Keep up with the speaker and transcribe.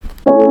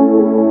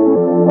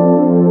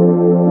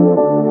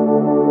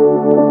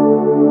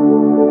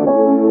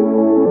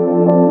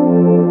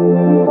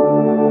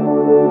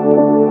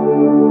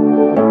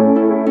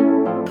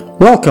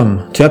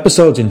Welcome to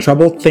Episodes in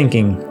Troubled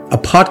Thinking, a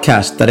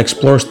podcast that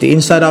explores the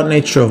inside-out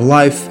nature of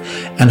life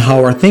and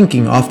how our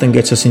thinking often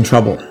gets us in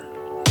trouble.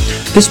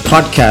 This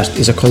podcast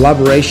is a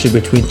collaboration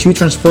between two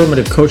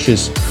transformative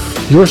coaches,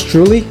 yours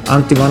truly,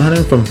 Antti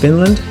Vanhanen from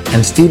Finland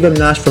and Steve M.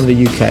 Nash from the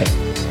UK.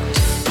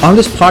 On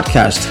this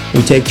podcast,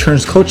 we take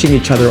turns coaching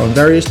each other on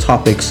various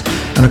topics,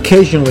 and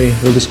occasionally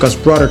we'll discuss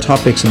broader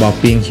topics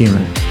about being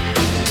human.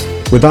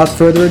 Without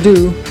further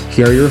ado,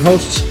 here are your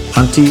hosts,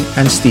 Antti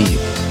and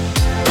Steve.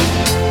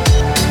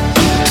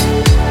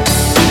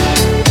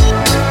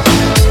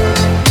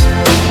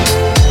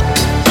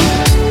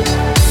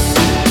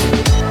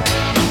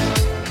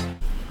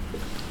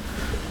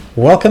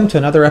 Welcome to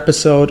another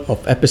episode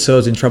of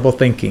Episodes in Troubled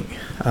Thinking.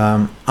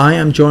 I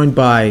am joined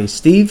by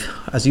Steve,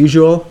 as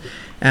usual.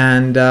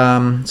 And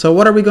so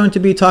what are we going to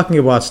be talking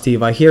about,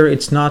 Steve? I hear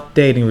it's not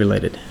dating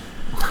related.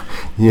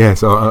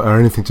 Yes, or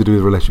anything to do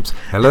with relationships.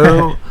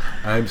 Hello,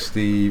 I'm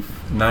Steve.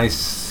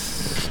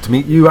 Nice to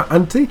meet you,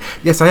 Antti.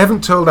 Yes, I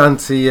haven't told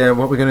Antti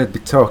what we're going to be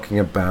talking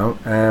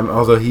about,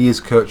 although he is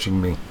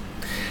coaching me.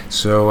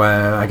 So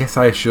I guess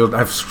I should.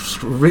 I've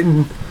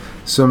written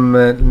some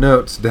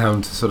notes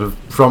down to sort of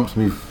prompt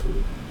me,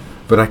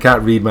 but I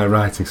can't read my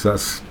writing, so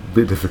that's a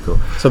bit difficult.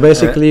 So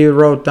basically you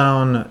wrote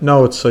down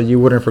notes so you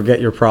wouldn't forget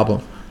your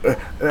problem.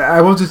 I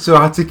wanted to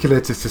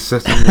articulate it a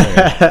certain way.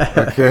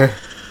 Okay?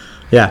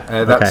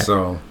 Yeah. That's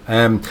all.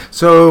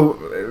 So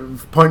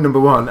point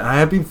number one,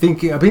 I've been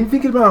thinking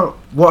about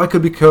what I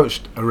could be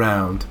coached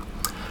around,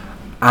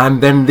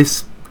 and then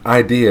this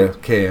idea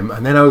came,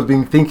 and then I've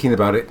been thinking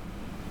about it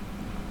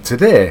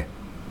today.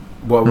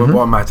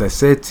 What might I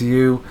say to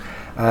you?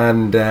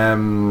 And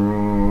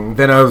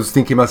then I was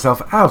thinking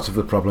myself out of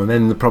the problem, and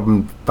then the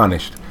problem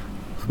vanished,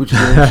 which is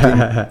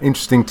an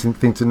interesting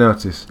thing to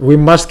notice. We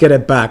must get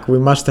it back. We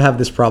must have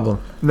this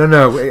problem. No,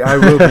 I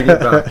will bring it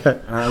back.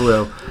 I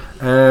will.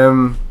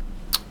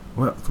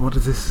 What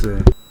does this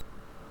say?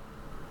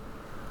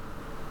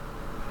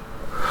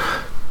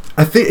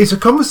 I think it's a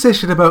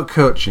conversation about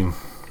coaching,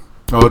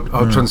 or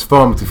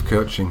transformative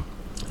coaching.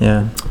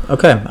 Yeah.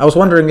 Okay. I was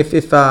wondering if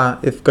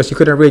because you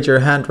couldn't read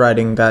your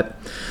handwriting, that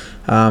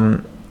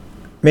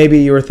maybe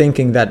you were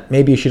thinking that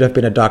maybe you should have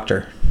been a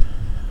doctor.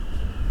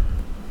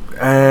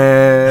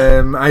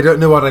 I don't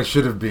know what I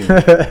should have been.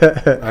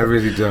 I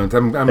really don't.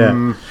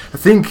 I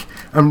think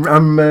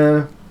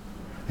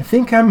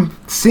I'm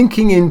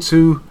sinking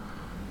into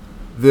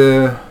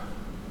the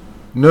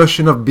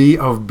notion of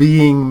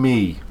being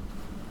me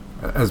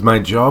as my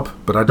job,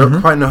 but I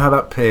don't quite know how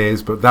that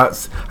pays. But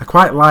I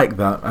quite like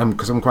that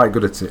because I'm quite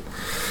good at it.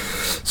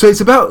 So it's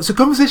a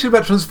conversation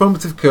about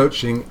transformative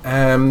coaching,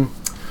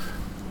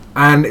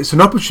 and it's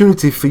an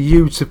opportunity for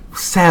you to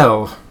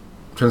sell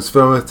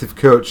transformative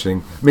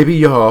coaching, maybe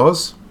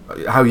yours,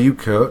 how you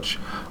coach,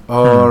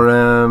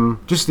 or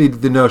just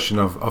the notion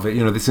of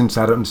it. This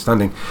inside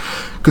understanding.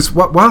 Because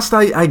whilst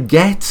I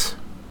get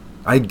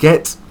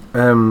it,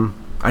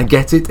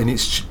 and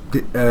it's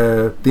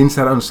the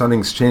inside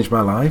understanding's changed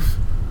my life,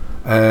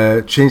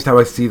 changed how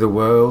I see the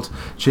world,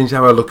 changed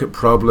how I look at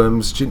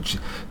problems, changed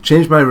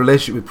my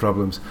relationship with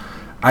problems.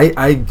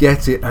 I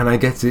get it, and I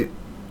get it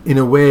in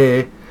a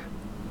way,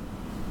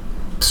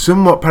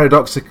 somewhat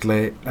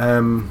paradoxically,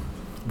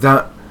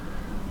 that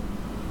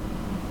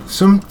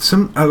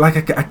sometimes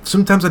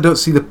I don't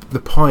see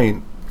the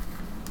point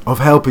of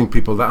helping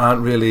people that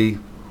aren't really.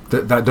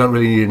 That don't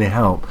really need any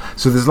help.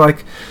 So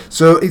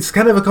it's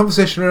kind of a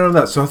conversation around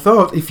that. So I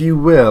thought, if you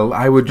will,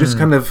 I would just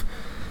kind of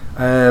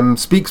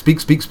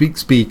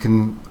speak,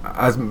 and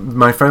as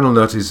my final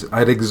note is,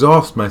 I'd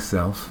exhaust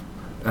myself,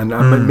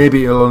 and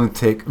maybe it'll only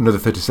take another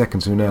 30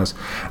 seconds, who knows.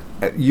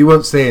 You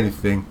won't say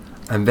anything,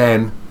 and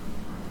then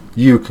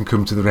you can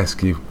come to the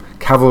rescue.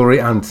 Cavalry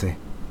Antti.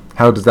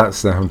 How does that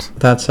sound?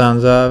 That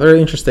sounds very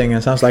interesting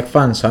and sounds like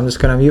fun. So I'm just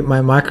going to mute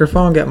my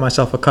microphone, get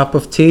myself a cup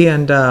of tea,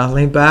 and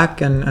lean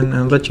back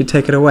and let you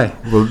take it away.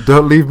 Well,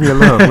 don't leave me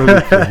alone, will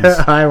you, please?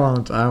 I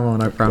won't,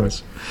 I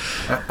promise.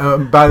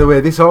 By the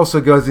way, this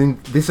also goes in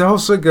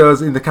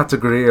the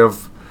category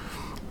of,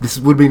 this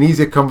would be an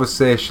easier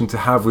conversation to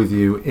have with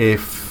you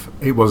if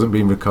it wasn't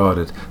being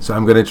recorded. So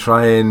I'm just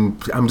going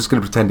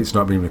to pretend it's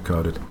not being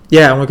recorded.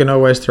 Yeah, and we can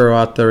always throw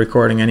out the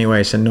recording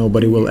anyways, and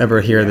nobody will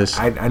ever hear this.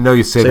 I know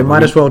you say so that. You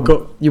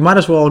might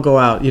as well go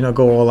out,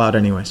 go all out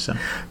anyway. So.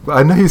 Well,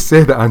 I know you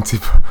say that,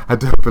 Antti, but I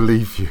don't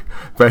believe you.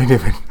 But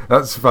anyway,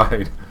 that's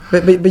fine.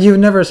 But you've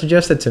never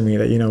suggested to me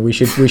that we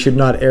should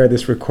not air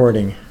this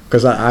recording,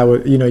 because I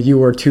would you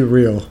were too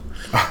real,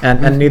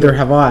 and neither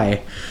have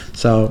I.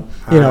 So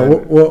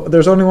well,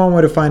 there's only one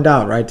way to find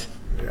out, right?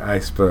 I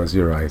suppose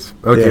you're right.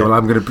 Okay, yeah. Well,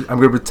 I'm gonna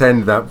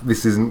pretend that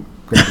this isn't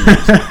going to be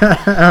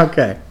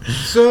okay.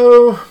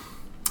 So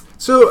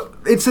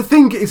it's a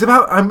thing. It's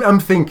about I'm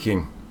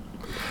thinking.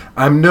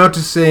 I'm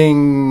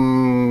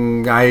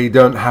noticing I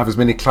don't have as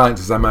many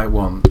clients as I might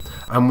want.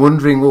 I'm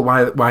wondering, well,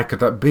 why could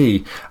that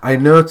be? I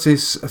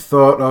notice a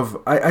thought of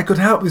I could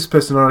help this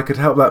person, or I could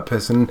help that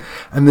person,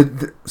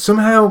 and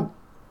somehow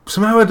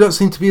I don't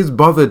seem to be as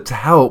bothered to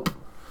help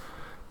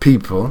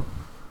people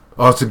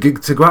or to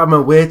go out of my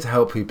way to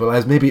help people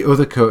as maybe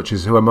other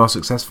coaches who are more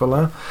successful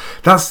are.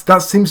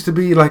 That seems to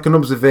be like an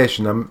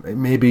observation. It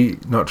may be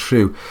not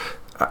true.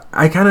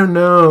 I kind of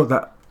know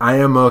that I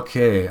am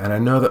okay, and I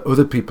know that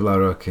other people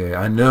are okay.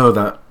 I know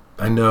that,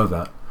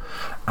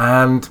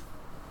 and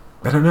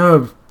I don't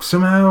know.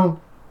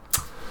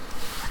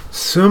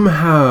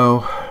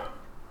 Somehow,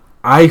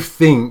 I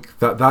think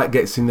that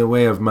gets in the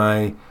way of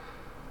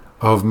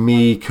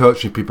me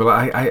coaching people.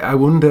 I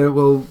wonder,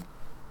 well,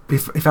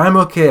 if I'm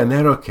okay and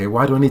they're okay,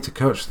 why do I need to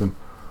coach them?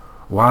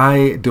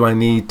 Why do I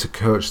need to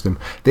coach them?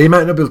 They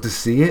might not be able to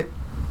see it,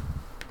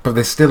 but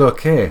they're still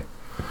okay.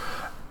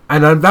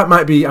 And I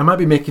might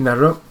be making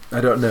that up.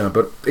 I don't know,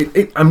 but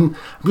I'm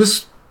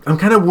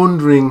kind of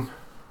wondering.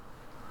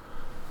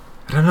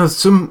 I don't know.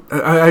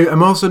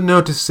 I'm also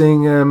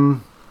noticing.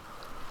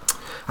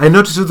 I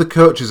notice other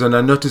coaches, and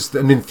I notice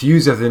an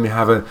enthusiasm they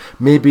have.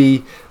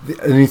 Maybe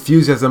an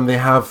enthusiasm they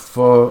have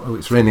for. Oh,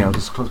 it's raining. I'll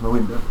just close my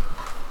window.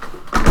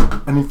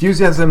 An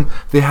enthusiasm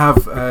they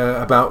have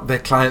about their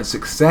client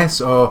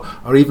success, or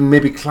even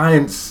maybe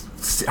clients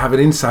have an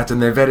insight, and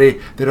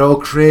they're all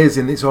crazy,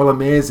 and it's all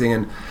amazing,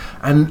 and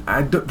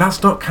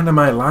that's not kind of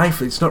my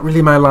life. It's not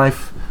really my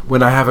life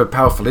when I have a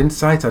powerful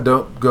insight. I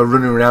don't go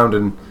running around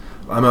and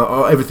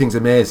everything's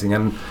amazing,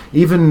 and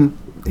even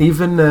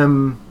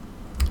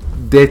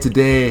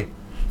day-to-day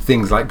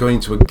things like going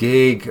to a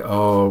gig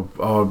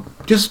or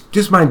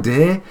just my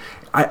day.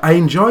 I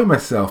enjoy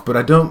myself, but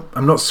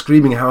I'm not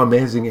screaming how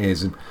amazing it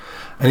is, and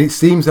it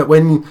seems that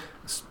when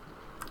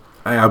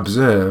I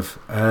observe,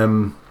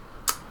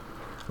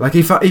 like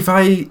if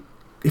I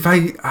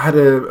had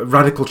a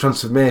radical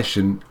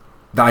transformation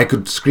that I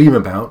could scream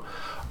about,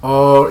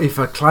 or if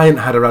a client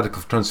had a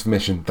radical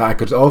transformation that I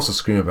could also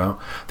scream about,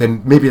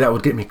 then maybe that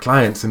would get me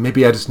clients, and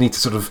maybe I just need to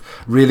sort of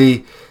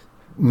really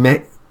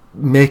make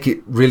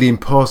it really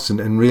important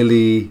and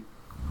really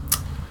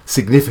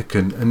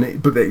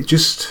significant, but it's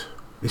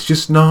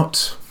just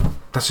not.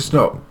 It's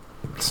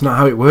not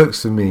how it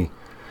works for me.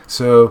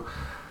 So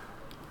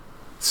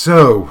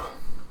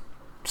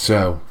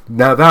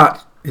now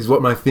that is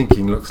what my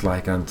thinking looks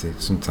like, Auntie,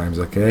 sometimes,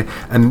 okay?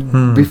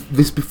 And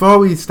before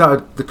we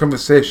started the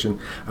conversation,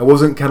 I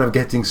wasn't kind of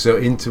getting so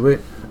into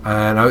it,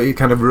 and it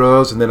kind of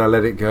rose, and then I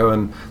let it go,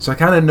 and so I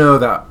kind of know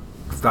that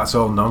that's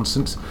all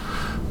nonsense.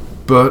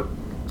 But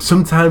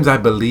sometimes I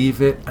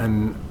believe it,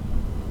 and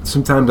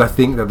sometimes I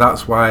think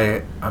that's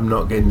why I'm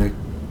not getting the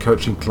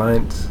coaching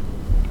clients.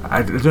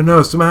 I don't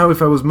know, somehow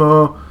if I was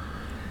more,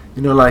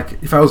 like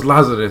if I was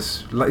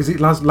Lazarus,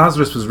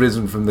 Lazarus was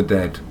risen from the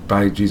dead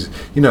by Jesus.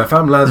 If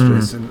I'm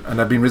Lazarus and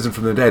I've been risen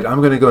from the dead,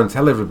 I'm going to go and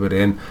tell everybody,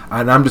 and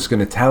I'm just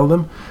going to tell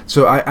them.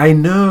 So I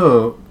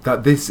know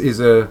that this is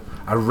a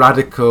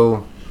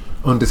radical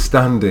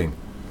understanding,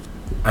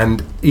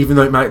 and even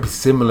though it might be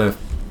similar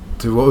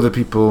to what other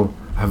people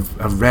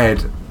have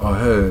read or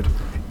heard,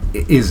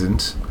 it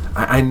isn't.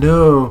 I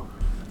know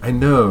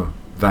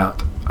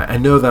that,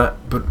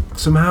 but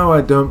somehow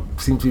I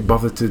don't seem to be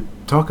bothered to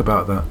talk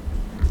about that.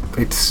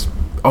 It's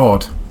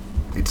odd,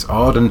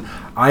 and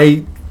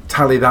I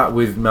tally that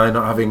with my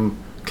not having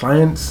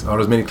clients, or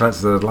as many clients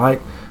as I'd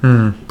like,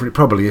 but it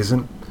probably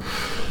isn't.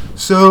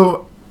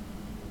 So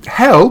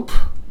help,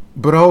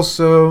 but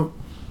also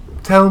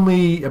tell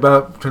me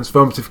about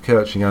transformative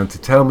coaching, Auntie.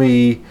 Tell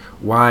me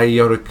why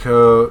you're a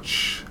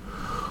coach,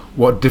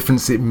 what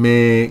difference it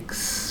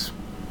makes.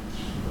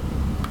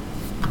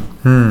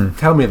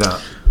 Tell me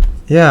that.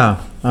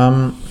 Yeah.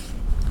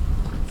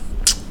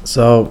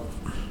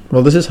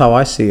 Well, this is how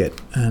I see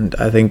it, and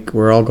I think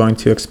we're all going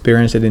to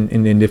experience it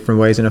in different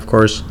ways. And of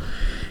course,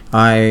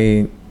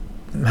 I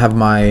have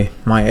my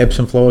ebbs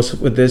and flows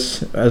with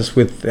this, as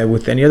with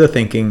any other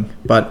thinking.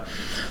 But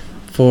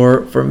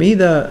for me,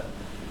 the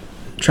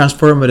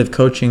transformative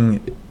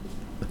coaching,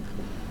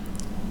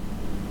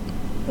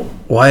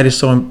 why it is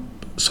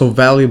so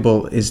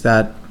valuable, is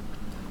that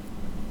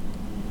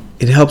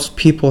it helps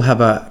people have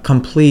a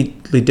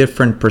completely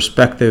different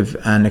perspective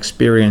and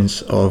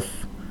experience of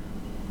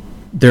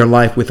their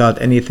life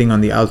without anything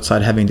on the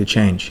outside having to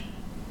change.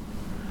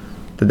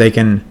 That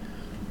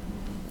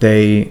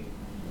they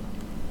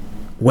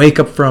wake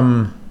up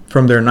from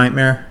their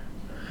nightmare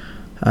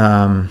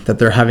that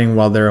they're having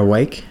while they're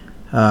awake.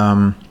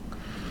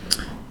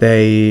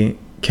 They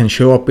can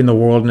show up in the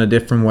world in a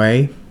different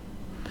way.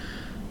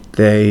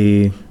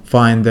 They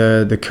find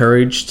the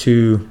courage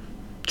to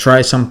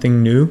try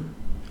something new.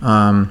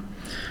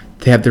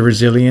 They have the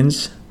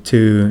resilience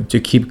to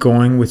keep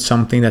going with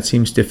something that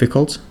seems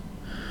difficult.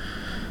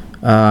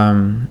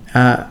 And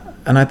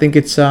I think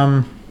it's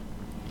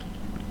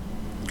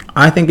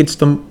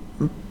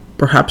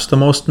perhaps the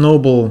most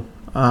noble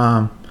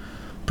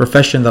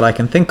profession that I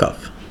can think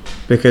of,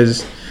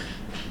 because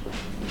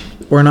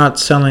we're not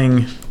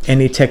selling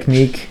any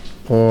technique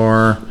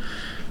or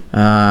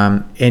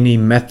any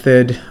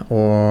method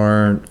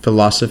or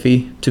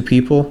philosophy to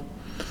people.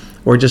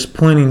 We're just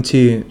pointing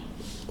to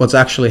what's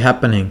actually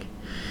happening.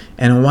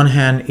 And on one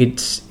hand,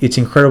 it's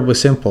incredibly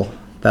simple,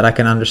 that I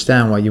can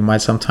understand why you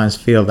might sometimes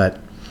feel that,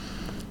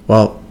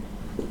 well,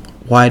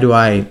 why do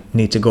I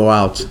need to go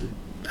out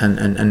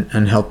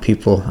and help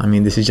people. I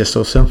mean, this is just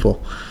so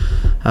simple.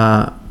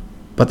 But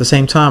at the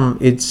same time,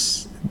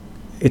 it's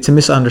a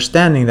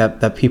misunderstanding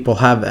that people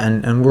have,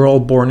 and we're all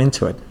born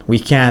into it. We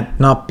can't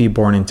not be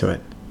born into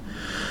it.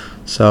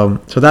 So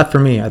that for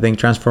me, I think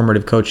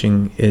transformative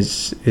coaching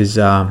is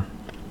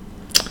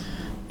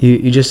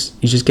you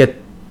just get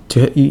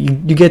to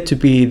you get to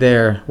be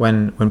there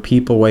when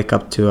people wake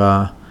up to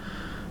a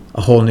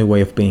whole new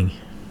way of being.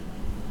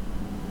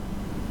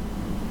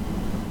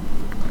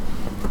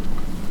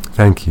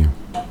 Thank you.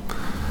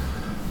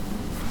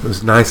 It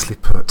was nicely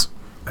put.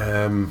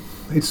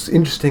 It's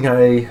interesting.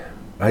 I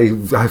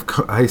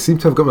seem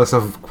to have got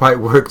myself quite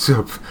worked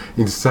up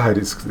inside.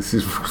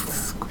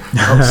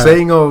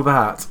 Saying all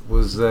that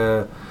was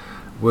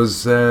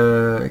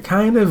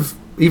kind of,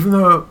 even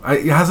though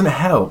it hasn't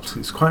helped,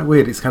 it's quite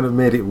weird. It's kind of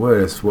made it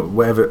worse.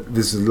 Whatever,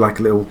 this is like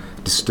a little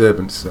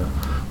disturbance,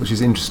 which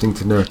is interesting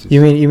to notice.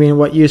 You mean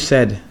what you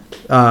said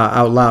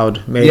out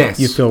loud made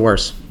you feel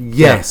worse?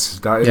 Yes,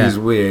 that is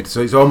weird. So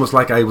it's almost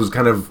like I was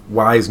kind of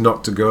wise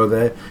not to go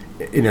there,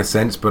 in a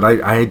sense, but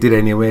I did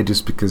anyway,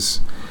 just because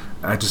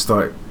I just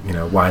thought,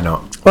 why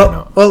not?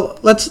 Well,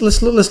 let's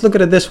look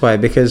at it this way,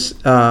 because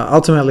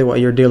ultimately what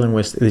you're dealing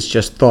with is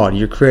just thought.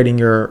 You're creating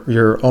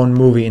your own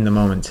movie in the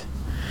moment,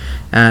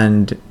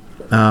 and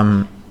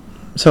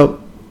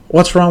so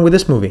what's wrong with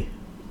this movie?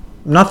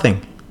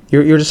 Nothing.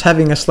 You're just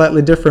having a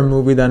slightly different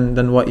movie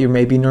than what you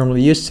may be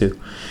normally used to,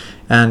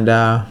 and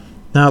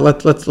now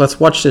let's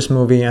watch this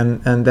movie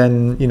and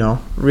then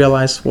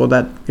realize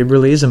that it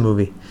really is a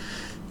movie.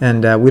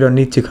 And we don't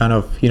need to kind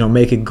of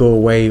make it go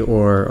away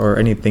or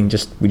anything.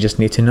 We just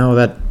need to know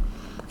that,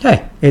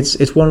 hey,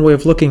 it's one way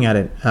of looking at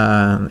it.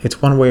 It's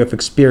one way of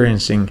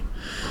experiencing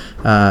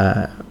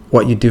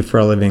what you do for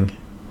a living.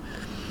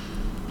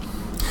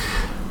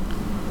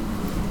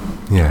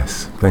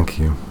 Yes, thank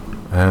you.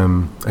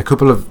 A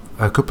couple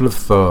of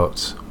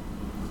thoughts.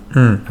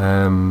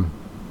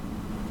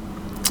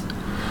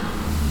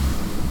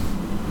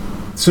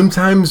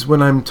 Sometimes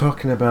when I'm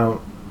talking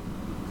about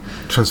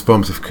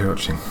transformative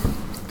coaching,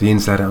 the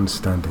inside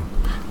understanding,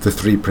 the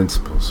 3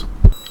 principles.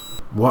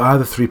 What are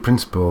the 3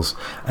 principles?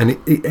 And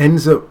it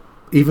ends up,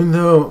 even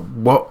though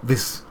what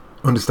this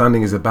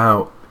understanding is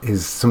about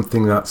is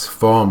something that's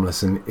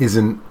formless and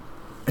isn't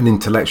an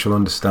intellectual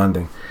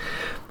understanding,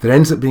 there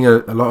ends up being a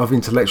lot of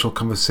intellectual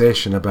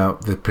conversation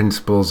about the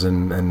principles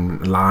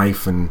and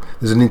life, and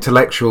there's an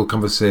intellectual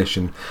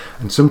conversation,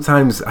 and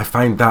sometimes I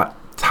find that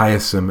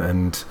tiresome,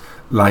 and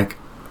like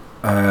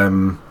I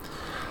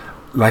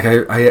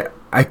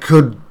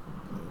could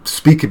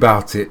speak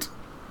about it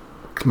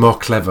more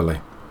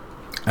cleverly,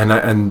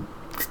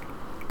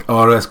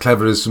 or as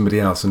clever as somebody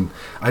else, and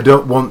I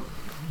don't want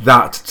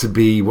that to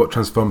be what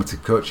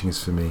transformative coaching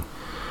is for me.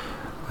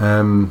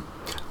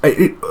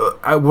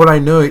 What I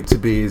know it to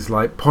be is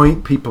like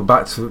point people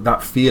back to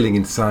that feeling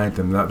inside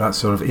them, that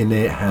sort of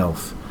innate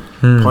health.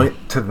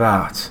 Point to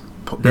that,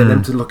 get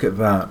them to look at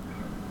that,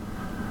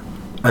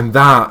 and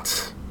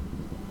that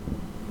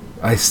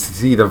I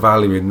see the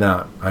value in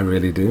that. I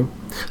really do.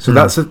 So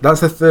that's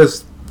the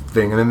first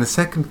thing, and then the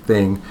second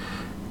thing,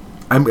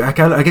 I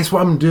guess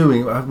what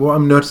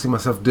I'm noticing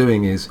myself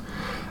doing is,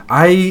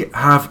 I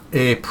have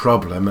a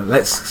problem.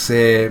 Let's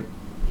say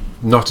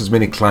not as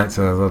many clients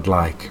as I'd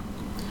like,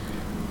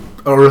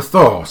 or a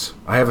thought.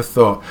 I have a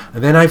thought,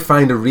 and then I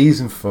find a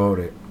reason for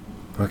it.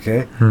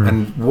 Okay,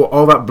 and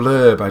all that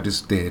blurb I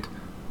just did,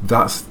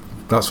 that's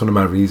one of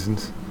my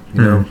reasons.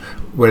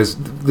 Whereas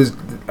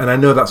and I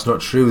know that's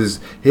not true.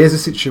 Here's a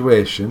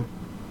situation,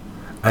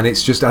 and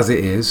it's just as it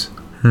is,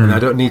 and I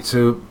don't need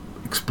to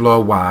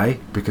explore why,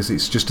 because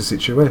it's just a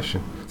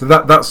situation. So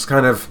that's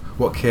kind of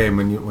what came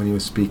when you were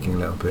speaking a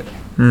little bit.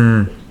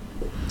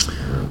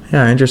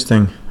 Yeah,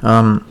 interesting.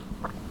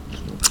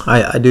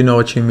 I do know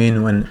what you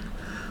mean when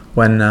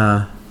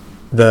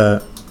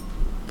the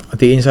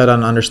inside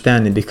on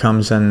understanding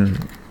becomes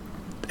an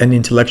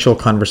intellectual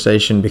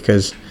conversation,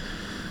 because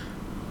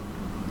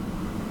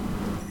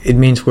it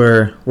means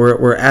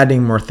we're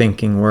adding more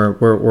thinking,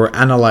 we're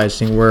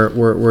analyzing,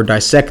 we're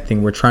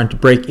dissecting, we're trying to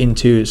break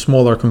into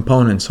smaller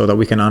components so that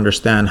we can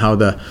understand how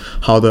the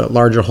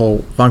larger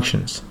whole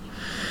functions.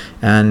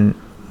 And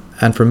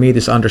for me,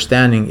 this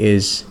understanding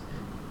it's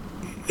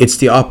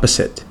the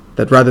opposite.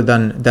 That rather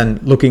than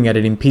looking at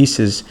it in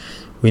pieces,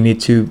 we need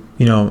to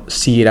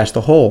see it as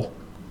the whole.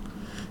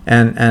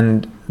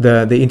 And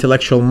the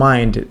intellectual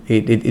mind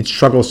it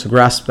struggles to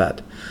grasp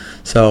that.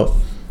 So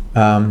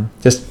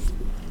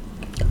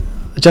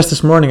just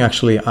this morning,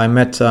 actually, I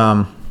met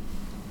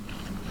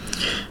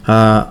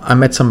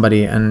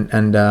somebody,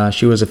 and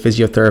she was a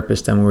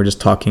physiotherapist, and we were just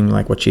talking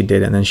like what she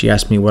did, and then she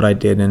asked me what I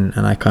did, and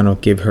I kind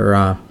of gave her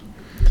a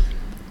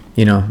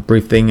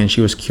brief thing, and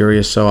she was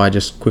curious, so I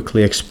just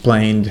quickly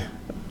explained,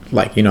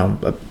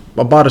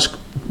 about as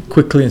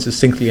quickly and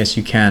succinctly as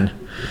you can,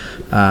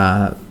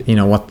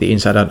 what the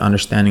inside out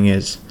understanding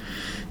is,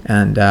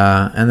 and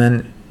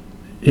then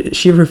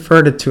she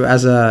referred it to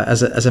as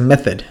a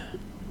method.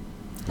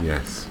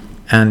 Yes.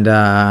 And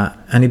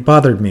it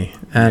bothered me.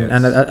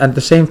 And at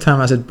the same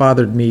time as it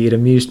bothered me, it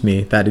amused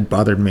me that it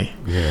bothered me.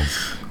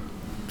 Yes.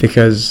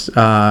 Because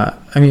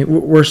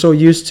we're so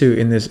used to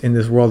in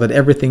this world that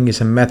everything is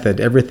a method,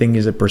 everything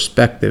is a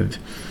perspective.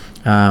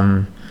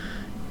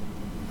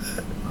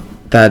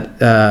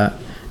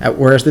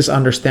 Whereas this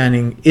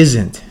understanding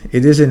isn't.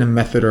 It isn't a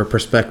method or a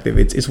perspective.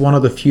 It's one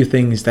of the few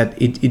things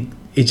that it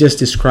just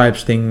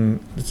describes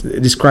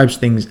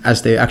things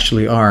as they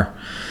actually are.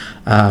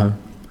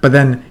 But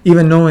then,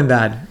 even knowing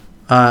that,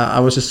 I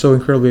was just so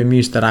incredibly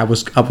amused that I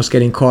was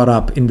getting caught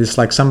up in this,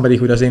 like, somebody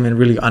who doesn't even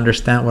really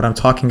understand what I'm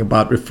talking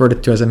about referred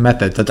it to as a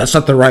method. That's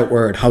not the right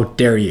word. How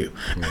dare you?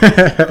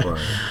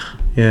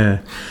 Yeah.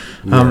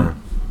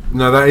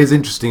 No, that is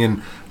interesting,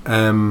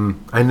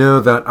 and I know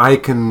that I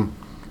can.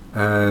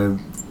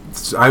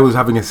 I was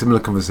having a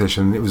similar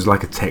conversation. It was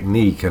like a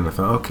technique, and I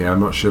thought, okay, I'm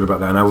not sure about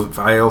that. And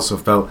I also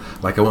felt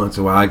like I wanted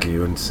to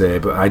argue and say,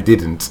 but I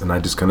didn't, and I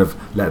just kind of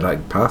let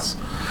that pass.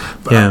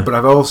 But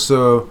I've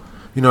also,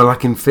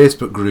 like in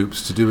Facebook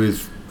groups to do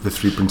with the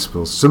 3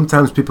 principles,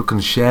 sometimes people can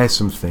share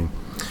something,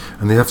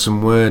 and they have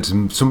some words,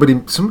 and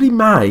somebody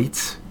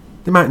might.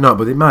 They might not,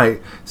 but they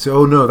might say,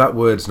 "Oh no, that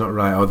word's not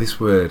right," or "This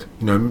word,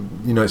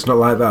 it's not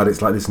like that.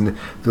 It's like this," and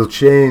they'll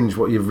change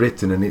what you've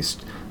written, and there's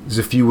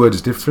a few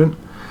words different,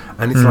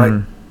 and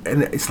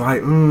it's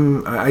like,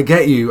 I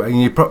get you,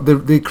 and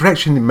the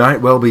correction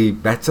might well be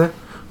better,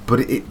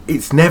 but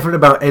it's never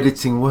about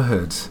editing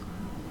words.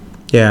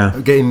 Yeah,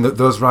 getting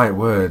those right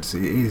words.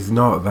 It is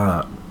not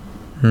that.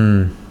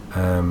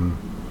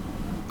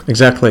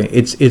 Exactly.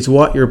 It's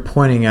what you're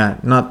pointing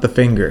at, not the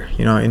finger.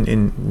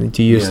 In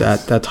to use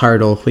that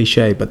tired old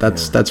cliche, but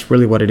that's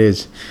really what it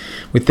is.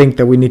 We think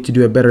that we need to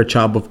do a better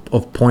job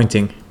of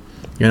pointing.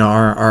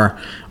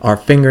 Our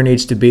finger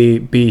needs to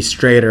be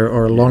straighter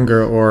or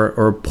longer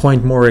or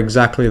point more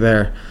exactly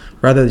there,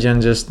 rather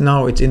than just,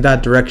 no, it's in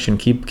that direction.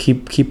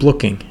 Keep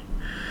looking.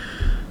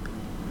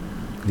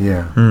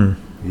 Yeah.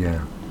 Yeah.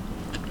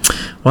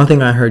 One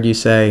thing I heard you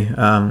say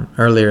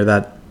earlier,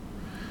 that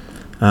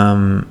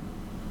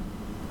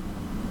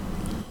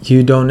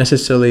you don't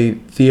necessarily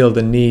feel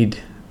the need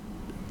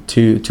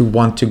to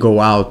want to go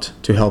out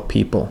to help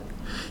people,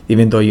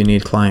 even though you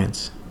need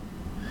clients.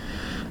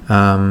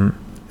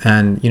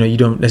 And you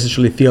don't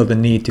necessarily feel the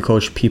need to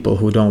coach people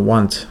who don't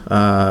want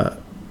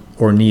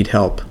or need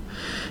help.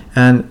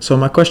 And so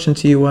my question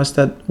to you was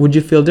that, would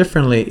you feel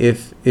differently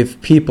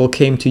if people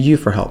came to you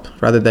for help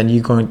rather than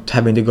you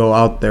having to go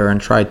out there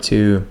and try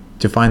to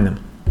find them?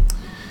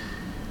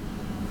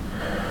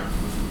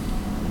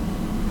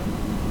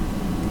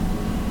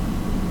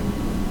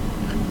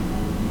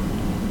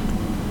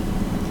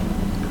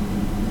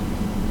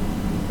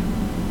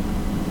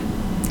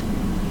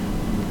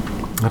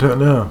 I don't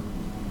know.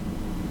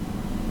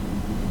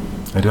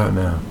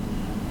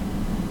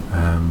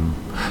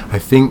 I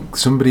think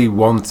somebody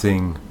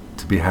wanting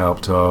to be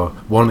helped or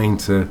wanting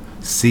to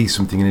see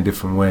something in a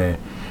different way,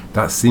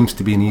 that seems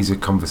to be an easier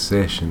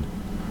conversation.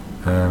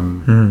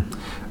 Not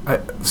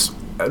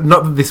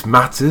that this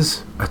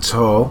matters at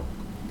all,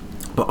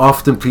 but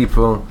often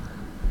people,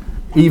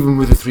 even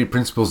with the 3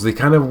 principles, they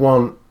kind of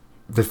want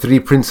the 3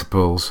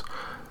 principles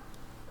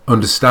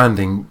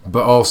understanding,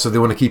 but also they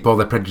want to keep all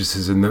their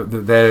prejudices and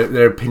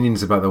their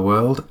opinions about the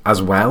world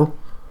as well,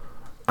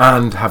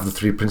 and have the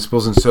 3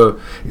 principles. And so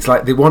it's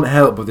like they want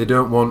help, but they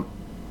don't want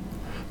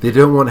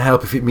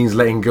help if it means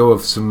letting go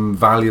of some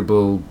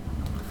valuable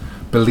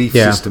belief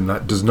system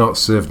that does not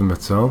serve them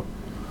at all.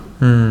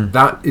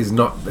 That is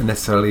not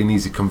necessarily an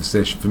easy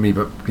conversation for me,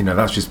 but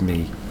that's just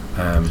me.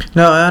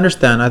 No, I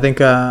understand. I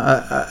think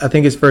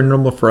it's very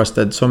normal for us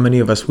that so many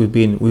of us we've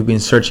been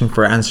searching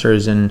for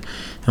answers, and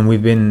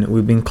we've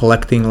been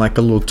collecting like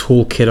a little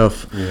toolkit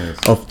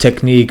of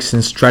techniques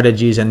and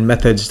strategies and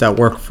methods that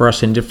work for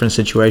us in different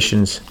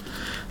situations.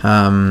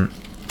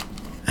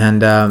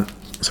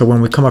 So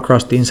when we come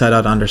across the Inside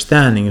Out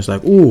Understanding, it's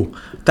like, ooh,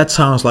 that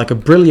sounds like a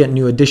brilliant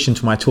new addition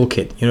to my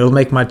toolkit. It'll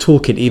make my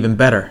toolkit even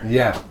better.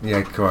 Yeah,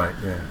 quite.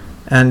 Yeah.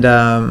 And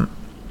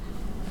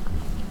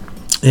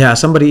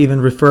somebody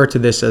even referred to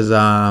this as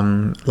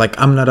like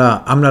I'm not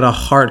a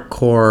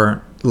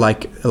hardcore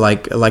like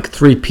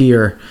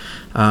 3-peer.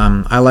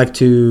 I like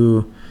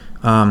to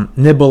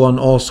nibble on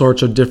all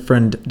sorts of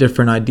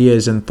different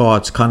ideas and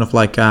thoughts, kind of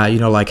like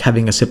like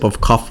having a sip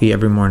of coffee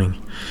every morning.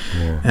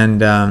 Yeah.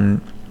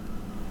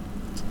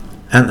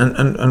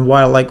 And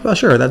while, like, well,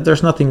 sure, that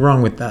there's nothing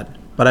wrong with that,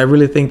 but I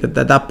really think that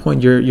at that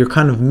point you're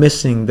kind of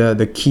missing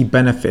the key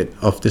benefit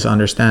of this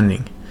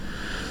understanding.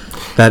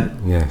 That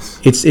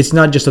it's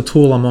not just a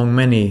tool among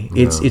many.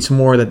 It's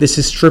more that this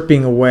is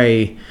stripping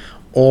away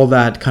all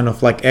that kind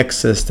of like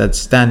excess that's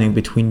standing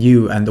between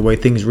you and the way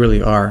things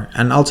really are.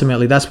 And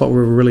ultimately, that's what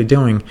we're really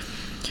doing.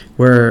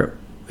 We're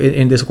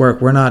in this work.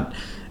 We're not.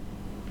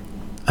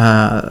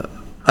 I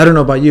don't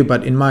know about you,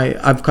 but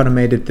I've kind of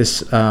made it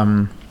this.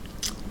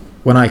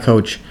 When I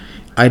coach,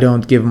 I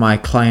don't give my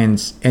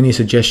clients any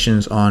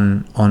suggestions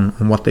on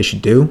what they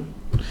should do.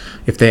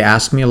 If they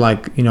ask me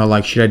like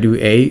should I do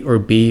A or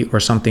B or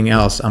something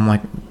else, I'm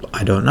like,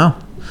 I don't know.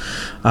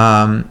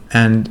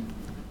 And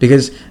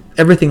because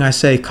everything I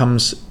say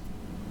comes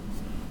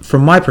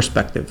from my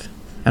perspective.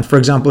 And for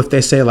example, if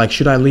they say like,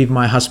 should I leave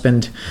my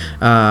husband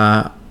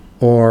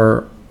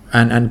or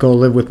go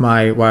live with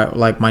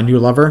my new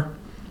lover,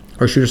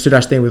 or should I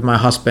stay with my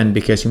husband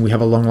because we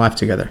have a long life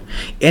together?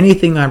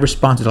 Anything I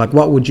respond to, like,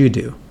 what would you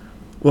do?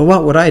 Well,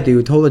 what would I do?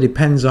 It totally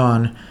depends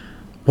on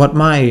what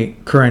my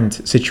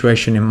current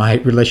situation in my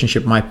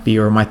relationship might be,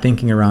 or my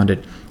thinking around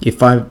it.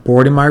 If I'm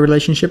bored in my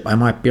relationship, I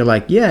might be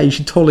like, yeah, you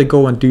should totally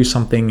go and do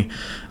something,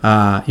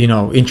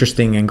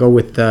 interesting, and go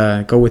with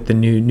the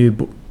new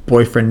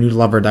boyfriend, new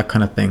lover, that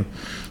kind of thing.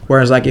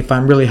 Whereas like if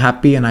I'm really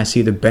happy and I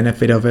see the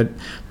benefit of it,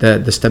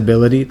 the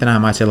stability, then I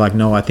might say like,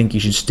 no, I think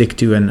you should stick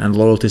to, and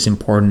loyalty is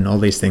important, all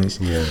these things.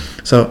 Yeah.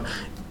 So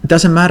it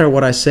doesn't matter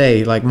what I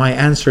say, like my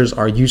answers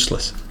are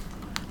useless.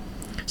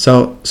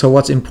 So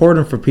what's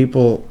important for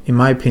people, in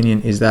my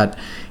opinion, is that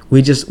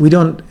we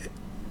don't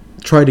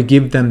try to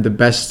give them the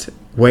best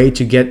way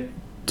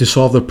to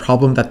solve the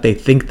problem that they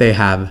think they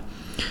have,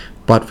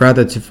 but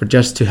rather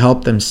to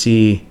help them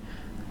see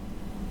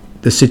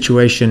the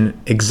situation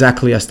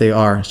exactly as they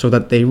are, so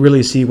that they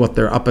really see what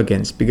they're up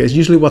against. Because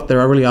usually what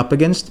they're really up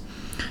against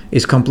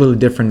is completely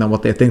different than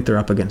what they think they're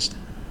up against.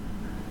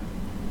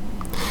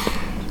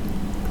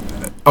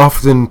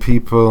 Often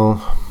people,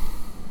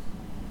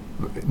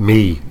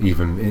 me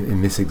even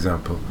in this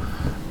example,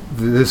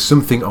 there's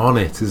something on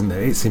it, isn't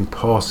there? It's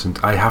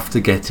important. I have to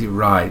get it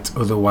right,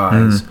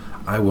 otherwise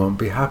I won't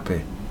be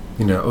happy.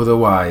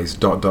 Otherwise ...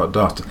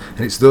 And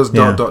it's those ...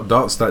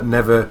 dots that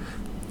never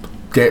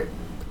get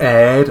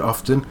aired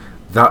often.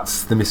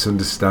 That's the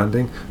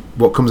misunderstanding.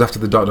 What comes after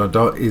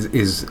the ...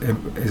 is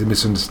a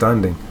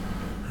misunderstanding.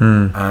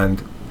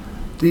 And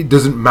it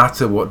doesn't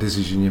matter what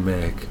decision you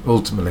make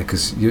ultimately,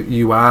 because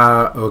you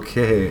are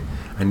okay,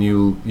 and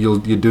you're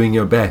doing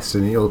your best,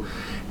 and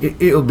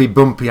it'll be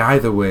bumpy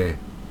either way.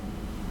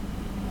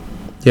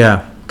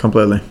 Yeah,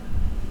 completely.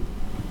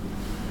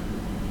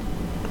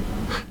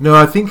 No,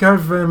 I think I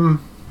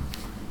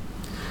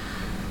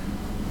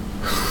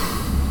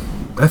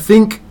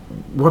think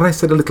what I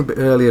said a little bit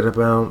earlier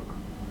about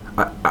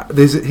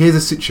here's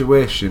a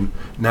situation.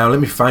 Now let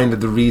me find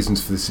the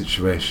reasons for the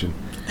situation.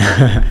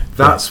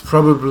 That's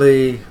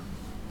probably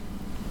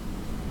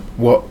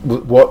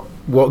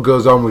what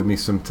goes on with me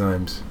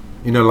sometimes.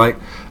 Like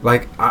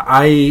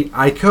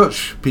I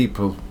coach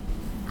people.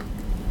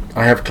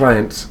 I have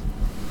clients.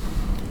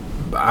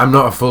 I'm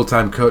not a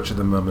full-time coach at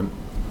the moment.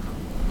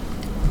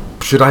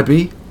 Should I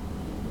be?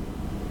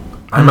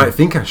 I might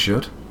think I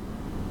should,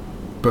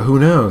 but who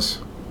knows?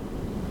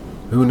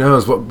 Who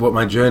knows what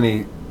my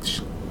journey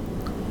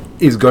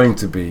is going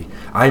to be?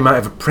 I might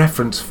have a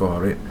preference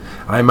for it.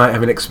 I might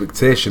have an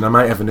expectation. I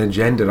might have an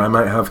agenda. I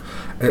might have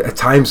a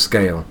time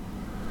scale.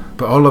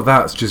 But all of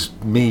that's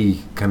just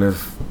me kind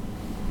of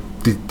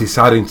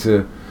deciding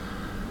to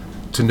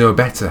know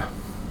better.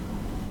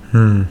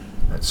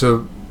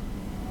 So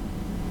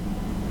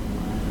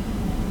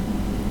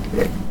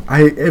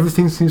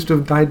everything seems to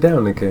have died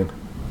down again.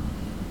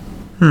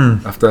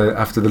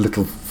 After the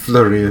little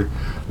flurry,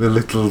 the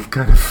little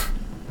kind of,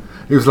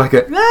 it was like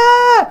a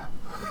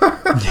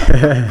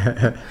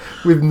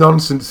with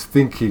nonsense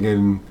thinking,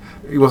 and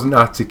it wasn't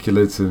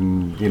articulate,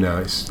 and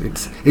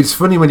it's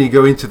funny when you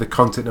go into the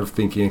content of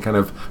thinking and kind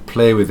of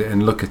play with it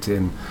and look at it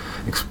and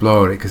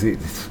explore it, because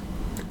it's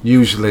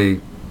usually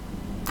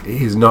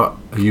it is not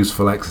a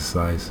useful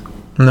exercise.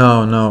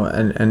 No,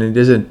 and it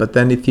isn't. But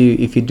then if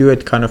you do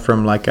it kind of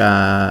from like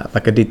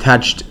a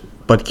detached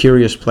but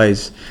curious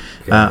place,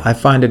 I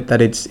find it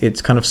that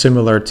it's kind of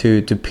similar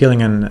to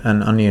peeling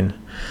an onion.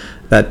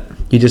 That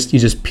you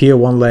just peel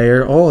one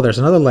layer. Oh, there's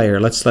another layer.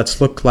 Let's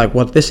look like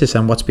what this is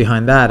and what's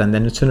behind that. And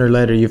then sooner or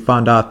later you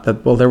found out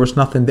that, well, there was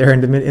nothing there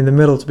in the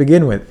middle to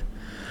begin with.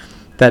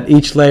 That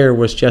each layer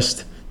was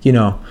just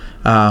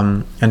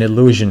an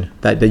illusion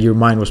that your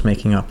mind was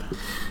making up.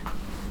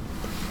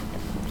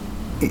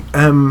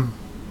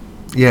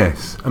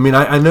 Yes, I mean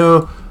I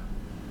know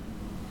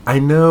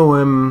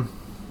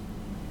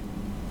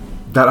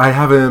that I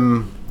have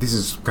this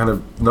is kind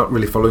of not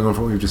really following on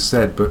from what we've just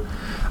said, but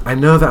I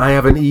know that I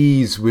have an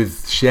ease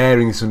with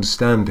sharing this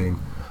understanding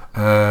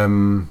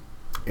when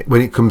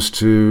it comes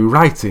to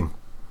writing,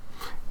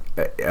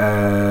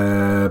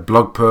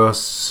 blog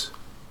posts,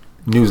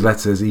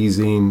 newsletters,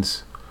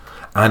 e-zines,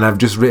 and I've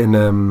just written.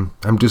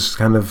 I'm just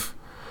kind of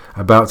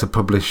about to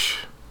publish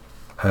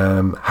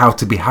How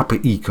to Be Happy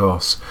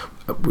e-course,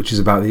 which is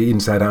about the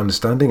inside out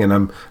understanding, and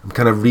I'm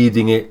kind of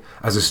reading it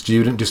as a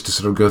student just to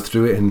sort of go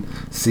through it and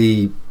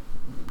see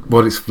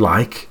what it's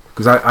like,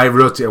 because I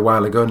wrote it a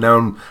while ago. Now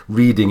I'm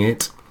reading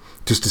it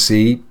just to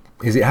see,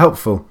 is it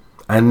helpful?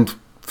 And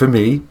for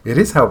me, it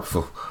is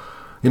helpful.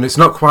 It's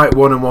not quite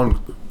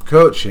one-on-one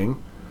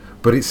coaching,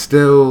 but it's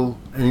still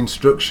an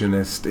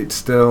instructionist. It's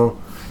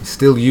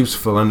still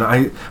useful, and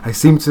I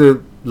seem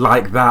to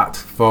like that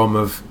form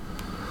of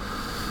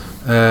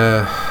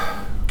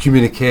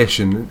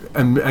communication.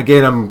 And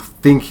again, I'm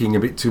thinking a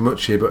bit too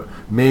much here, but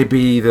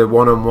maybe the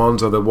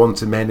one-on-ones or the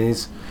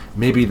one-to-manys,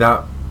 maybe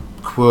that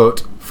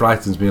quote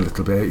frightens me a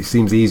little bit. It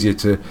seems easier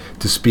to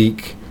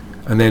speak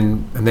and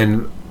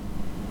then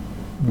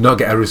not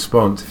get a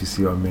response, if you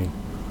see what I mean.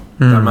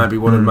 That might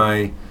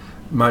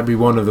be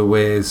one of the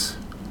ways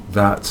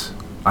that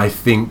I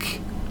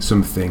think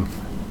something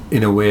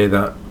in a way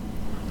that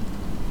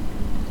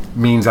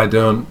means I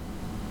don't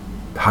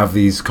have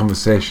these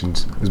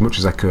conversations as much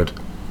as I could,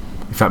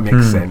 if that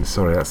makes sense.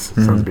 Sorry, that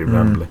sounds a bit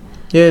rambly.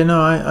 Yeah,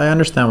 no, I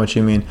understand what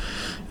you mean,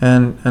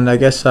 and I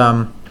guess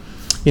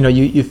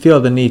you feel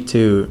the need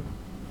to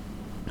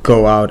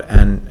go out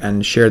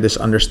and share this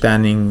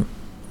understanding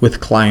with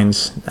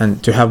clients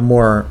and to have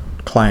more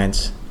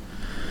clients,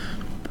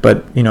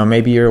 but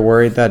maybe you're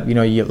worried that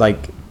you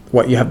like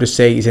what you have to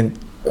say isn't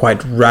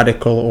quite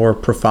radical or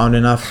profound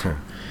enough.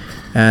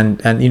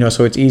 And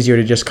so it's easier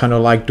to just kind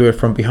of like do it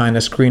from behind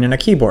a screen and a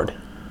keyboard.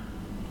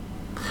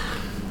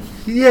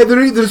 Yeah,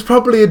 there's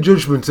probably a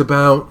judgment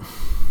about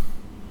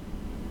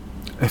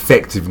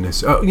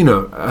effectiveness.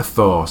 A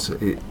thought.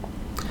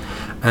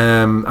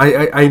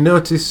 I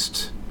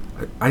noticed.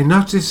 I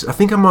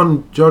think I'm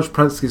on George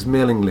Pransky's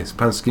mailing list,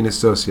 Pransky and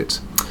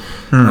Associates,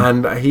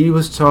 and he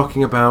was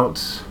talking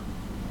about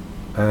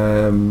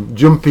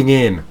jumping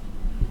in.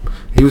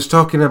 He was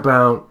talking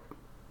about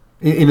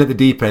in at the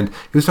deep end.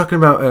 He was talking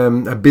about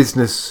a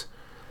business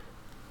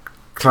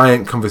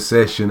client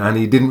conversation, and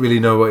he didn't really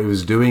know what he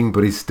was doing,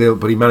 but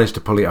he managed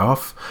to pull it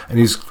off. And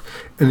he's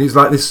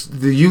like this: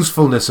 the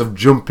usefulness of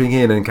jumping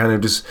in and kind of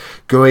just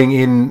going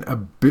in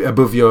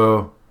above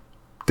your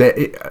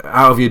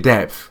out of your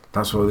depth.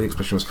 That's what the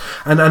expression was.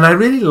 And I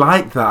really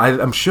like that.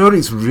 I'm sure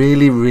it's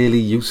really, really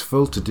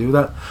useful to do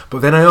that. But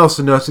then I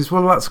also noticed,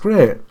 well, that's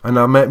great,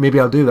 and maybe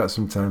I'll do that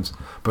sometimes,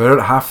 but I don't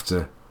have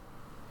to.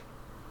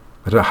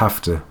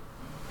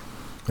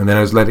 And then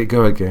I just let it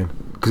go again,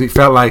 because it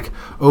felt like,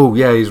 oh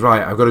yeah, he's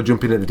right, I've got to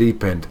jump in at the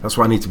deep end. That's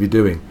what I need to be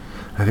doing.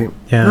 I think,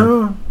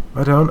 no,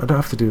 I don't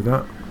have to do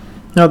that.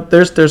 No,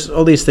 there's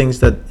all these things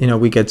that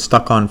we get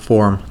stuck on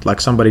form.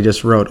 Like somebody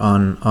just wrote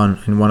on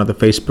in one of the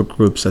Facebook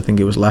groups, I think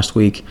it was last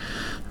week,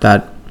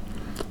 that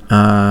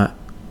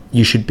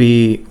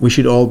we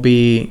should all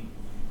be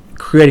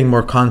creating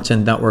more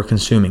content that we're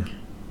consuming,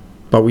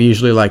 but we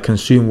usually like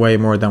consume way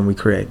more than we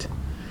create.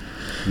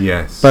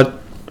 Yes. But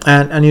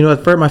and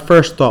at first my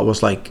first thought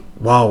was like,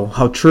 wow,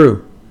 how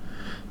true.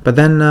 But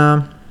then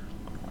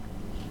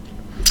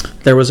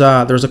there was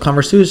a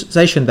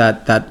conversation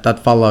that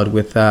followed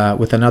with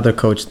another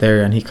coach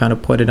there, and he kind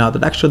of pointed out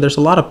that actually there's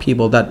a lot of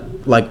people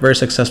that like very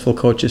successful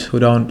coaches who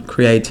don't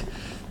create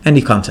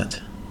any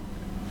content,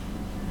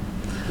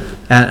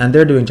 and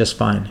they're doing just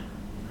fine.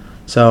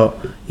 So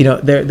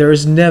there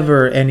is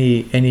never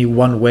any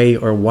one way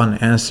or one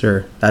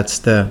answer that's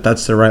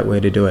the right way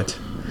to do it.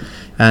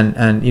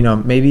 And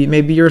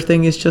maybe your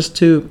thing is just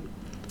to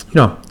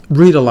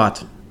read a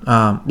lot,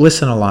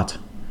 listen a lot,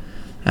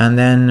 and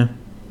then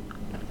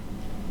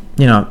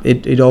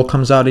it all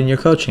comes out in your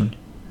coaching.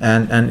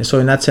 And so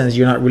in that sense,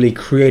 you're not really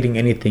creating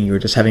anything. You're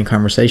just having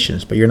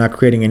conversations, but you're not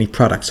creating any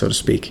product, so to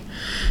speak.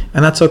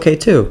 And that's okay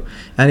too.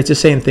 And it's the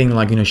same thing,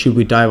 like, should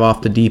we dive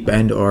off the deep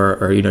end or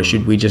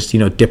should we just,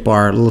 dip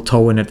our little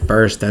toe in it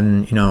first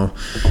and,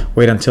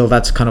 wait until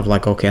that's kind of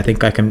like, okay, I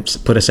think I can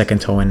put a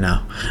second toe in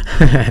now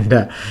and,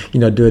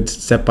 do it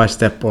step by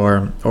step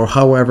or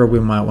however we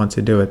might want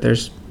to do it.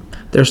 There's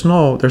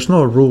no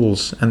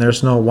rules, and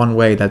there's no one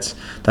way that's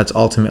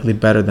ultimately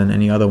better than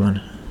any other one.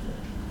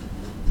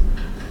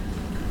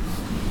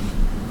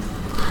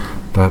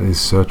 That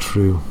is so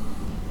true.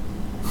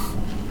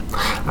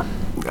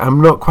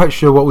 I'm not quite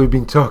sure what we've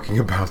been talking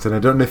about, and I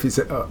don't know if it's...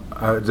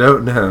 I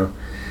don't know.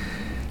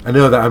 I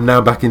know that I'm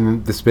now back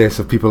in the space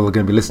of people who are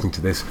going to be listening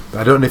to this,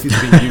 but I don't know if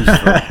it's been useful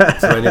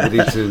for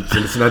anybody to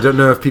listen. I don't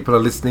know if people are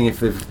listening,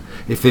 if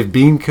they've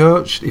been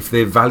coached, if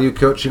they value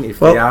coaching, if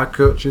they are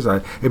coaches.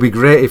 It'd be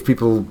great if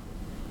people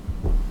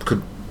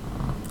could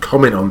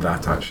comment on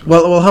that, actually.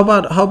 Well,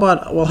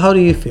 how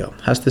do you feel?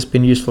 Has this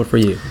been useful for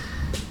you?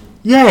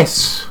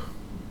 Yes.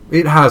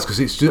 It has,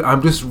 because I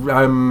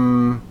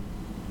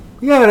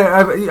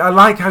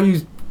like how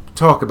you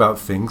talk about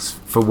things,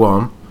 for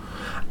one,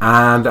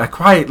 and I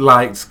quite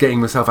liked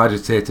getting myself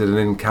agitated and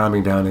then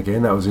calming down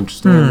again. That was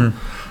interesting.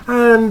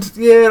 And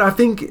yeah, I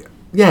think,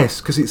 yes,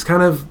 because it's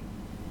kind of,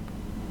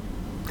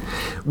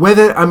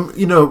 whether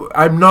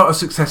I'm not a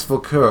successful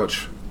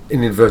coach,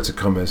 in inverted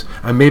commas,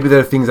 and maybe there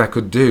are things I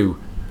could do,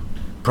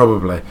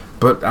 probably,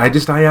 but I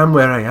am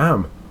where I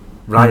am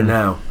right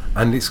now,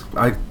 and it's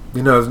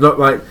not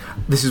like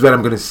this is where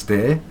I'm going to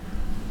stay,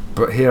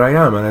 but here I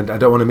am, and I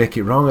don't want to make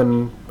it wrong.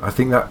 And I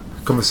think that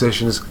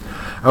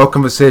our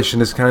conversation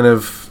has kind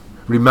of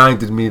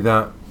reminded me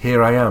that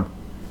here I am.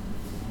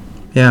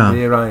 Yeah,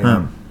 here I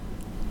am.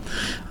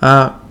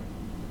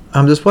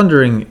 I'm just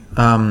wondering,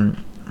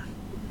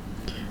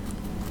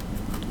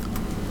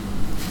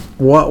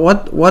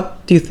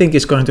 what do you think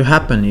is going to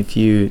happen if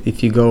you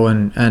go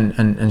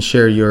and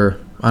share your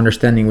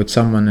understanding with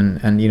someone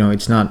and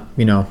it's not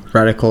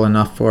radical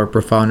enough or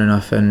profound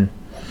enough, and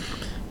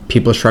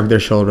people shrug their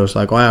shoulders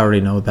like, oh, I already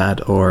know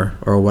that, or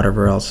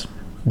whatever else?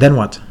 Then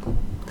what?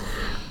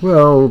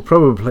 Well,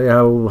 probably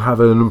I'll have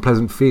an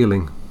unpleasant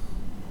feeling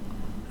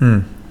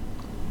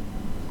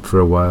for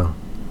a while.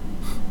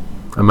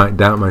 I might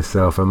doubt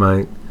myself.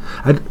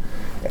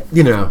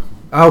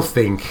 I'll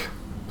think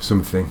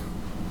something.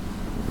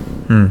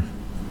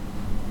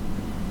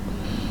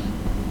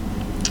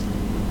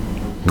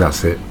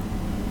 That's it.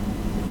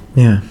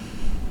 Yeah.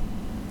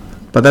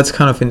 But that's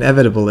kind of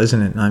inevitable,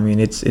 isn't it? I mean,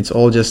 it's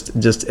all just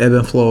ebb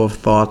and flow of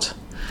thought.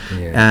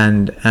 Yeah.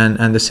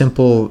 And the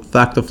simple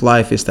fact of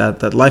life is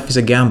that life is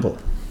a gamble.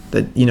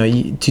 That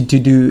to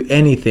do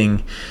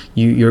anything,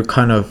 you're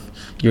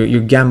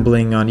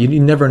gambling on. You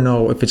never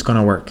know if it's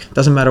gonna work.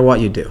 Doesn't matter what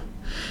you do,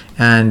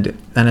 and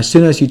as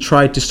soon as you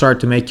try to start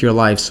to make your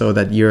life so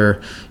that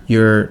you're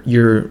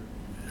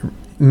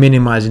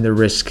minimizing the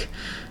risk,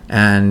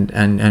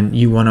 and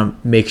you want to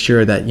make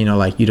sure that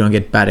you don't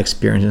get bad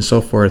experience and so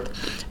forth,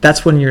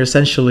 that's when you're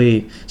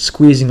essentially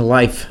squeezing the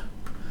life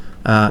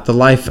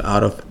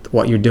out of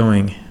what you're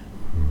doing,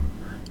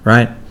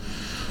 right?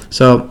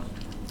 So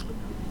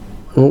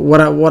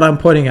what I'm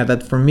pointing at,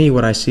 that for me,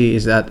 what I see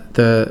is that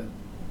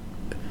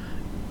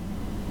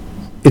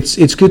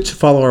it's good to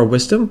follow our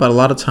wisdom, but a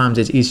lot of times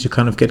it's easy to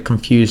kind of get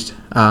confused.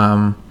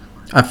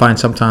 I find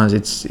sometimes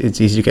it's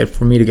easy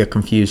for me to get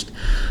confused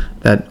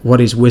that what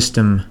is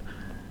wisdom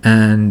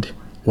and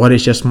what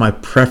is just my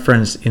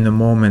preference in the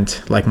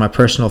moment, like my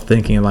personal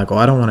thinking, like, oh,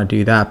 I don't want to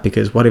do that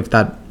because what if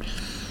that,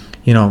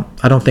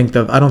 I don't think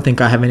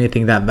I have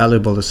anything that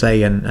valuable to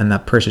say, and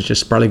that person's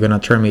just probably going to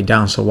turn me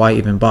down, so why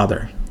even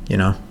bother,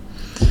 Yeah.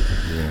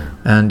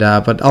 And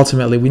but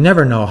ultimately we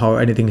never know how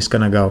anything is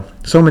going to go.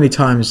 So many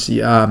times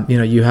you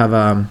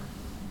have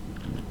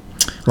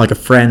like a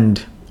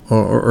friend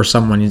or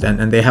someone,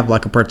 and they have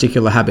like a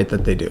particular habit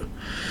that they do,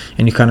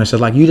 and you kind of said,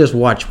 like, you just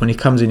watch, when he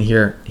comes in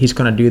here, he's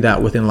going to do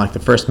that within like the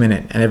first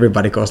minute, and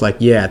everybody goes like,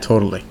 yeah,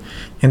 totally.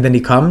 And then he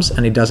comes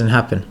and it doesn't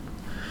happen,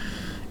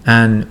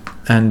 and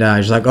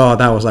he's like, oh,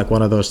 that was like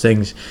one of those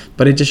things.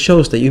 But it just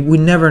shows that we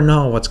never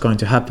know what's going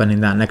to happen in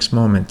that next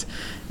moment,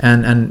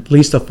 and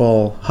least of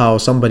all how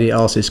somebody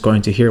else is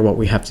going to hear what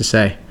we have to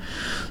say.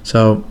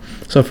 So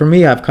for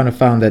me, I've kind of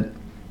found that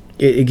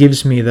it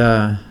gives me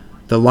the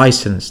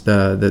license,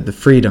 the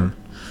freedom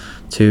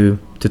to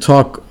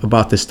talk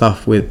about this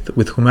stuff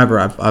with whomever.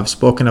 I've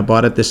spoken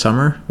about it this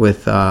summer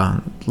with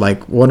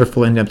like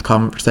wonderful in-depth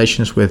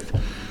conversations with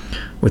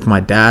my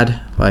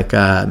dad, like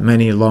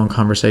many long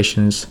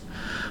conversations,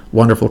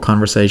 wonderful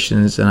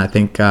conversations, and I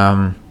think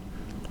I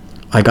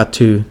got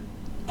to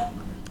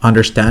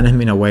understand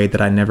him in a way that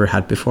I never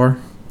had before,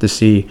 to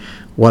see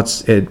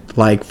what's it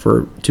like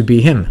to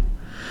be him.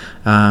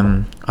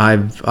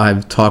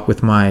 I've talked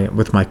with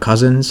my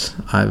cousins.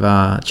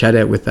 I've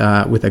chatted with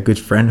a good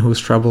friend who's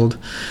troubled,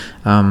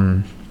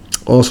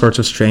 all sorts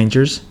of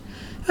strangers,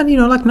 and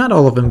like not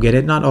all of them get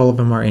it, not all of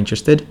them are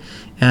interested,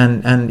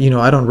 and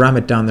I don't ram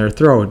it down their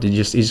throat. It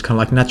just kind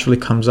of like naturally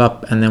comes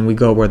up, and then we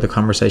go where the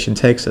conversation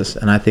takes us,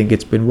 and I think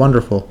it's been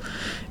wonderful,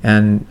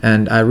 and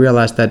I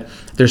realized that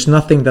there's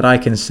nothing that I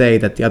can say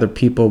that the other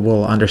people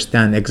will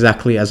understand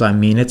exactly as I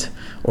mean it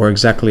or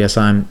exactly as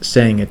I'm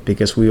saying it,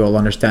 because we all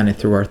understand it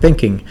through our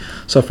thinking.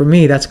 So for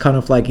me, that's kind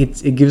of like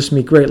it gives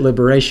me great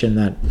liberation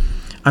that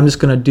I'm just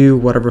going to do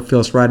whatever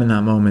feels right in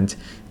that moment,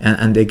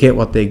 and they get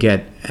what they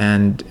get,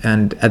 and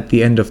at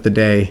the end of the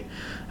day,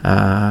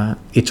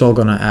 it's all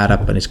going to add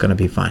up and it's going to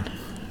be fine.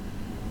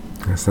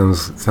 That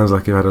sounds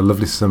like you had a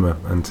lovely summer,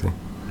 Antti.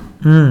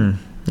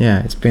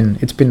 Yeah, it's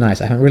been nice.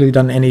 I haven't really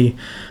done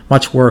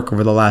much work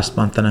over the last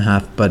month and a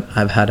half, but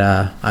I've had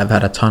a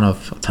ton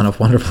of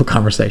wonderful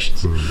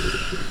conversations.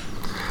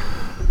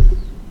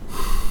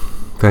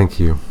 Thank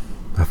you.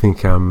 I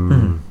think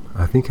I'm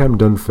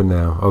done for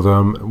now.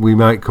 Although we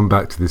might come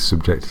back to this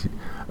subject.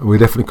 We'll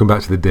definitely come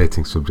back to the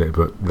dating subject,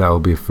 but that'll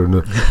be for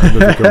another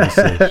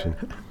conversation.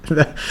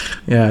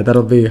 Yeah,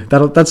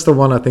 that's the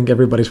one I think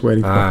everybody's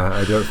waiting for.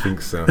 I don't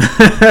think so.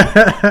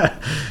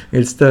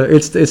 It's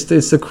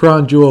the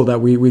crown jewel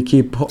that we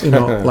keep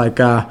like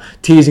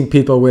teasing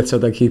people with, so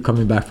they keep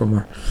coming back for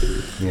more.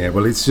 Yeah,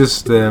 well, it's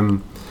just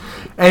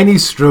any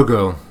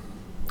struggle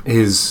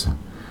is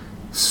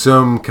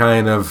some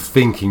kind of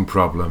thinking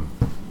problem.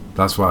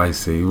 That's what I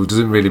see. It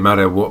doesn't really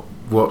matter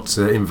what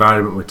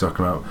environment we're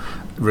talking about.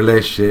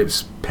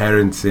 Relationships,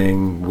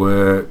 parenting,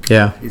 work.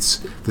 Yeah.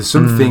 There's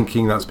some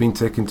thinking that's been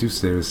taken too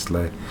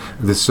seriously.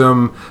 There's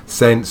some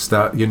sense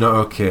that you're not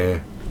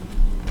okay.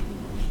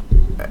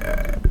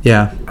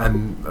 Yeah.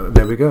 And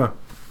there we go.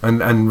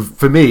 And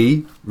for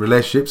me,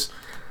 relationships,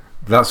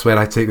 that's where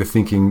I take the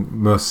thinking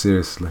most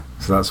seriously.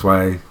 So that's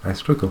why I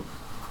struggle.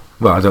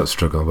 Well, I don't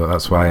struggle, but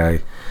that's why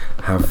I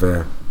have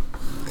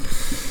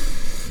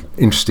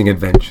interesting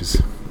adventures.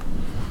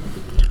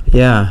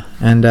 Yeah,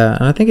 and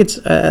I think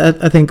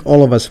I think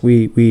all of us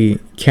we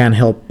can't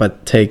help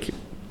but take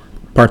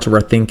parts of our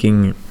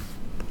thinking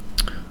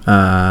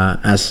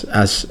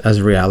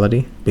as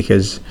reality,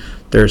 because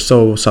they're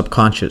so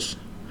subconscious.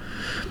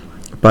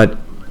 But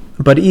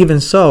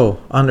even so,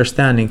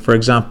 understanding, for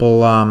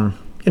example,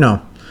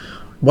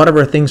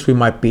 whatever things we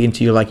might be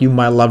into, like you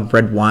might love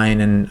red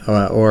wine, and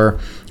or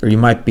you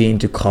might be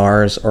into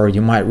cars, or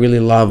you might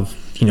really love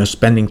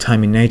spending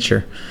time in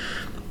nature.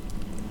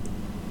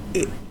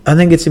 I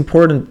think it's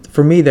important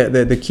for me that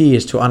the key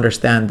is to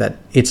understand that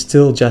it's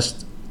still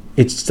just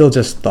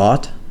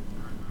thought,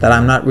 that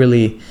I'm not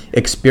really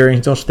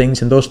experiencing those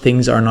things, and those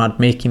things are not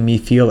making me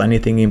feel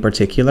anything in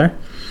particular.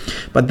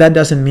 But that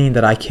doesn't mean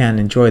that I can't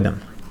enjoy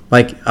them.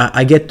 Like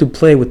I get to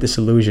play with this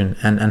illusion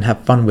and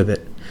have fun with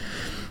it.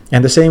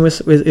 And the same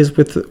is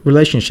with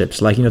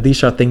relationships. Like,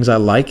 these are things I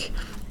like.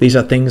 These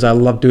are things I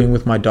love doing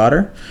with my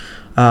daughter.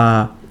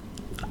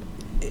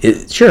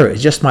 Sure,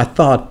 it's just my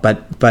thought,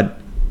 but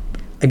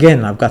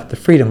again, I've got the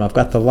freedom, I've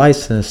got the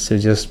license to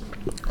just,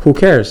 who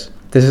cares?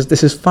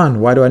 This is fun.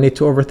 Why do I need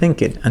to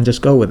overthink it? And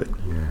just go with it.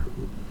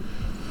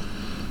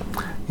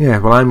 Yeah,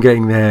 well, I'm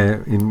getting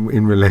there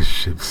in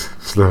relationships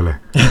slowly.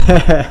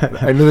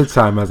 Another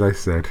time, as I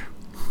said.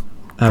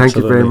 Absolutely. Thank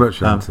you very much,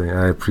 Antti.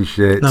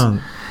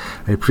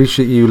 I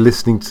appreciate you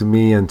listening to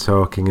me and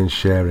talking and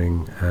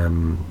sharing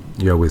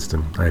your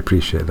wisdom. I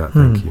appreciate that.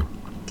 Thank you.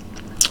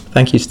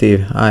 Thank you,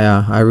 Steve.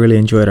 I really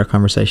enjoyed our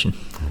conversation.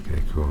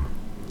 Okay, cool.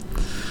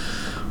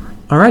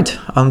 All right.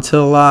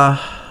 Until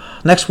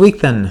next week,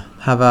 then.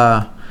 Have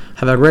a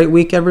great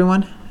week,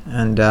 everyone,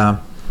 and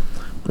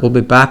we'll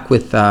be back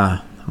with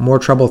more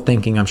troubled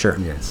thinking, I'm sure.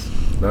 Yes.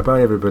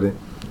 Bye-bye, everybody.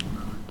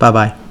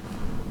 Bye-bye.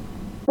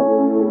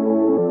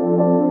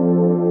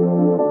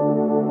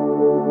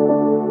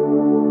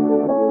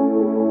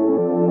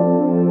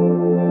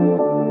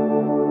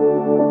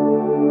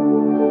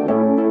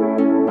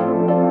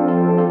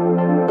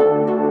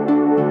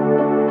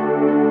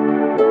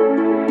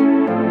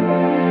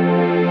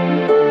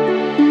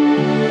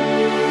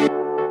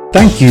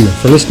 Thank you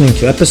for listening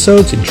to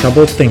episodes in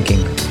Troubled Thinking.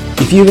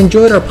 If you've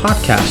enjoyed our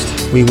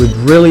podcast, we would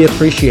really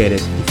appreciate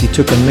it if you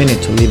took a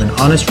minute to leave an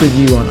honest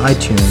review on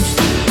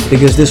iTunes,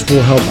 because this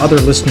will help other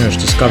listeners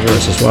discover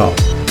us as well.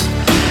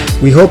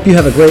 We hope you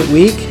have a great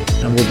week,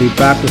 and we'll be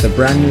back with a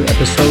brand new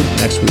episode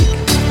next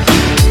week.